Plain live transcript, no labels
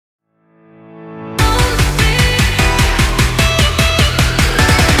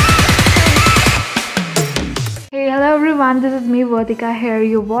everyone, this is me Vertika here.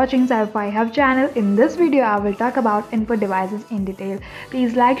 You're watching CyberFiHub channel. In this video, I will talk about input devices in detail.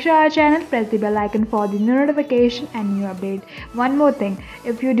 Please like, share our channel, press the bell icon for the new notification and new update. One more thing,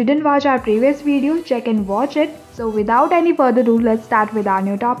 if you didn't watch our previous video, check and watch it. So without any further ado, let's start with our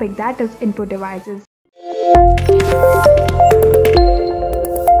new topic, that is input devices.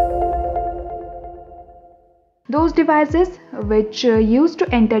 Those devices which used to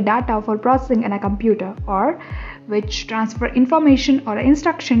enter data for processing in a computer or which transfer information or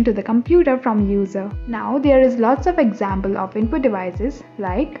instruction to the computer from user. Now there is lots of example of input devices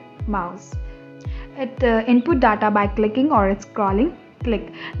like mouse. It input data by clicking or scrolling.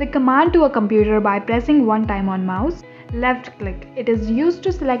 Click, the command to a computer by pressing one time on mouse. Left click, it is used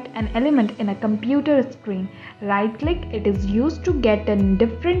to select an element in a computer screen. Right click, it is used to get in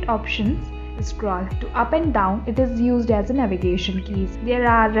different options. Scroll to up and down, it is used as a navigation keys. There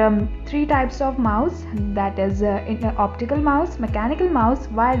are three types of mouse, that is optical mouse, mechanical mouse,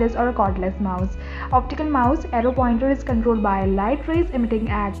 wireless or a cordless mouse. Optical mouse, arrow pointer is controlled by light rays emitting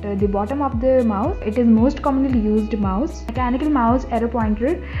at the bottom of the mouse. It is most commonly used mouse. Mechanical mouse, arrow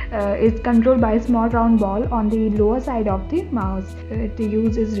pointer is controlled by a small round ball on the lower side of the mouse. The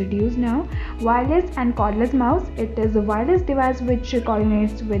use is reduced now. Wireless and cordless mouse, it is a wireless device which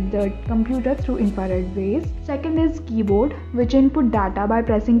coordinates with the computer through infrared waves. Second is keyboard, which input data by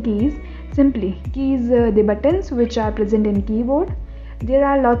pressing keys. Simply keys, the buttons which are present in keyboard. There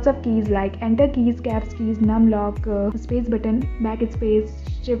are lots of keys like enter keys, caps keys, numlock, space button, backspace,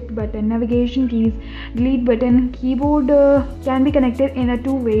 shift button, navigation keys, delete button. Keyboard can be connected in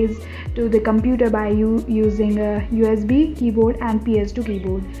two ways to the computer by using a USB keyboard and PS2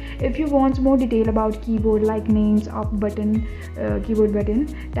 keyboard. If you want more detail about keyboard like names of button, keyboard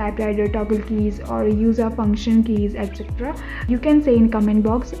button, typewriter, toggle keys or user function keys, etc., you can say in comment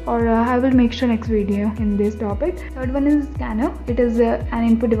box, or I will make sure next video in this topic. Third one is scanner. It is an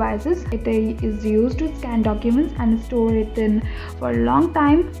input devices. It is used to scan documents and store it in for a long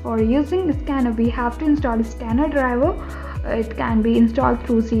time. For using the scanner, we have to install a scanner driver. It can be installed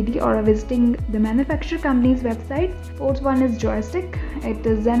through CD or visiting the manufacturer company's website. Fourth one is joystick. It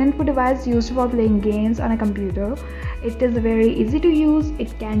is an input device used for playing games on a computer. It is very easy to use.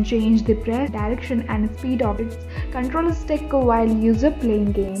 It can change the press, direction and speed of its control stick while user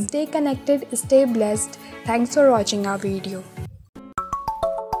playing games. Stay connected, stay blessed. Thanks for watching our video.